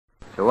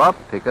Co-op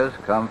pickers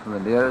come from the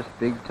nearest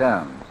big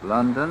towns,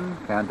 London,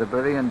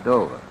 Canterbury and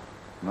Dover,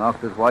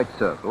 marked with white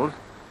circles,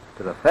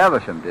 to the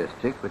Faversham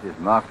district, which is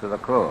marked with a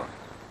cross.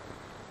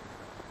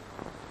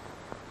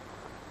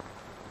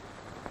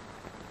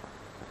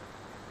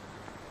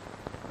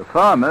 The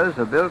farmers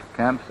have built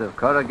camps of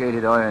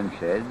corrugated iron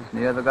sheds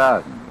near the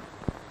gardens,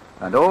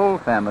 and all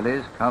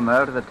families come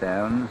out of the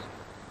towns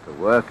to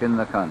work in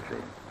the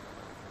country.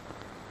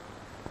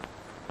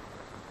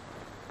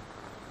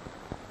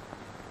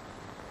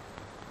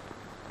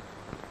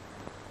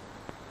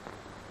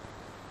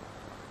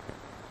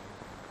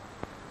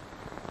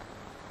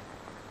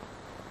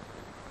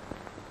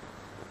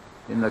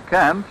 In the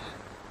camps,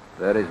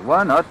 there is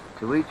one hut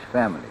to each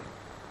family,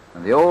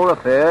 and the whole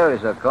affair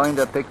is a kind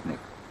of picnic.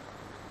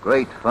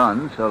 Great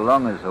fun so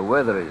long as the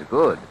weather is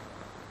good.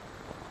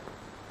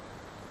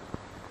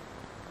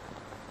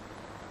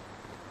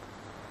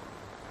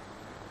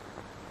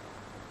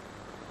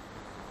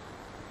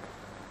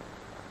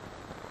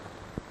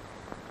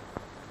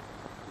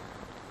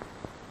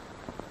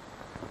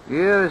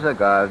 Here is a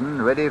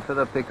garden ready for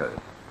the pickers,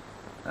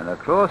 and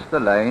across the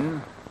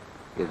lane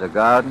is a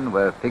garden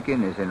where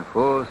picking is in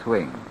full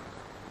swing.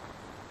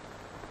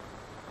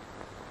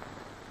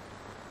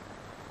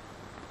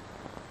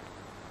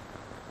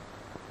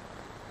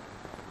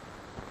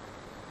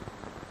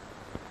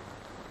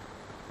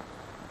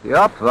 The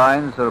hop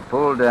vines are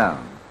pulled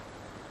down,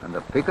 and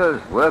the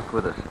pickers work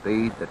with a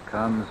speed that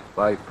comes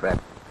by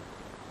practice.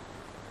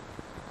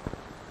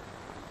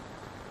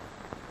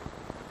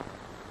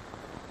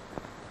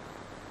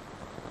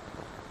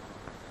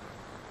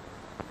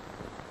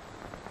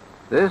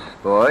 This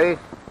boy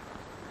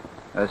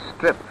has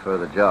stripped for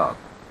the job.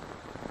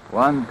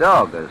 One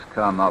dog has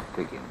come up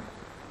picking,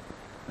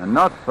 and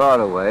not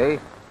far away,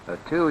 a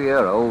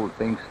 2-year-old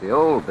thinks the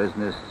whole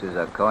business is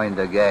a kind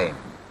of game.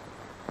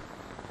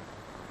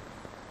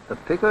 The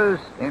pickers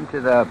empty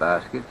their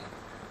baskets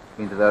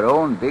into their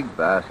own big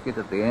basket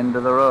at the end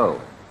of the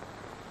row.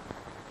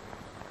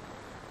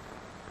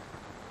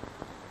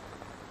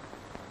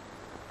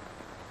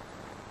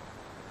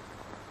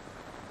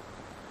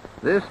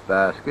 This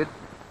basket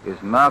is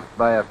marked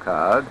by a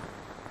card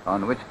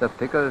on which the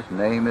picker's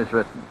name is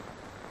written.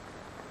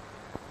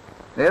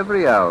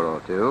 Every hour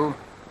or two,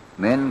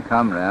 men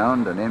come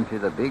round and empty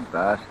the big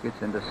baskets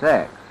into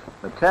sacks.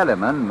 The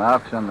tallyman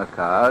marks on the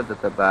card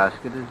that the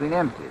basket has been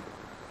emptied,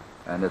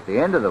 and at the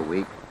end of the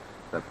week,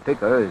 the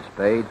picker is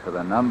paid for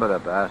the number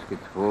of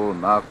baskets full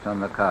marked on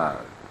the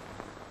card.